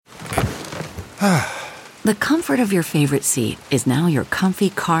The comfort of your favorite seat is now your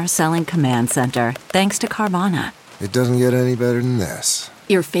comfy car selling command center, thanks to Carvana. It doesn't get any better than this.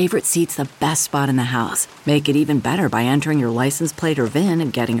 Your favorite seat's the best spot in the house. Make it even better by entering your license plate or VIN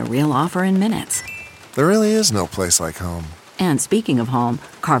and getting a real offer in minutes. There really is no place like home. And speaking of home,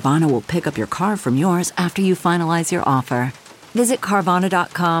 Carvana will pick up your car from yours after you finalize your offer. Visit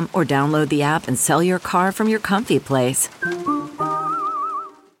Carvana.com or download the app and sell your car from your comfy place.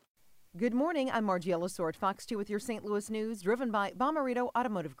 Good morning, I'm Margie Ellisor at Fox 2 with your St. Louis news, driven by Bomarito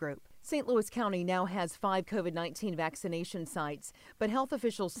Automotive Group. St. Louis County now has 5 COVID-19 vaccination sites, but health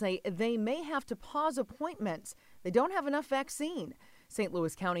officials say they may have to pause appointments. They don't have enough vaccine. St.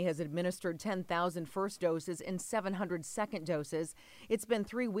 Louis County has administered 10,000 first doses and 700 second doses. It's been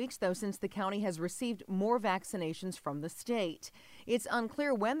 3 weeks, though, since the county has received more vaccinations from the state. It's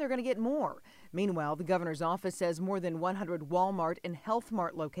unclear when they're going to get more. Meanwhile, the governor's office says more than 100 Walmart and Health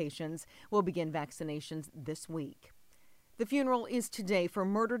Mart locations will begin vaccinations this week. The funeral is today for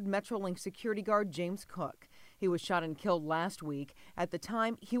murdered Metrolink security guard James Cook. He was shot and killed last week. At the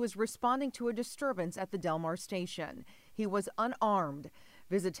time, he was responding to a disturbance at the Delmar station. He was unarmed.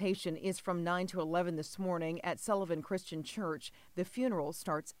 Visitation is from 9 to 11 this morning at Sullivan Christian Church. The funeral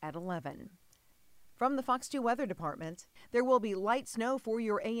starts at 11. From the Fox 2 Weather Department, there will be light snow for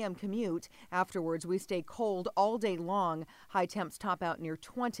your AM commute. Afterwards, we stay cold all day long. High temps top out near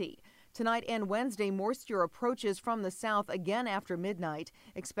 20. Tonight and Wednesday, moisture approaches from the south again after midnight.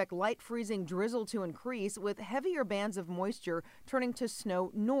 Expect light freezing drizzle to increase, with heavier bands of moisture turning to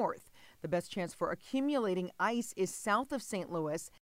snow north. The best chance for accumulating ice is south of St. Louis.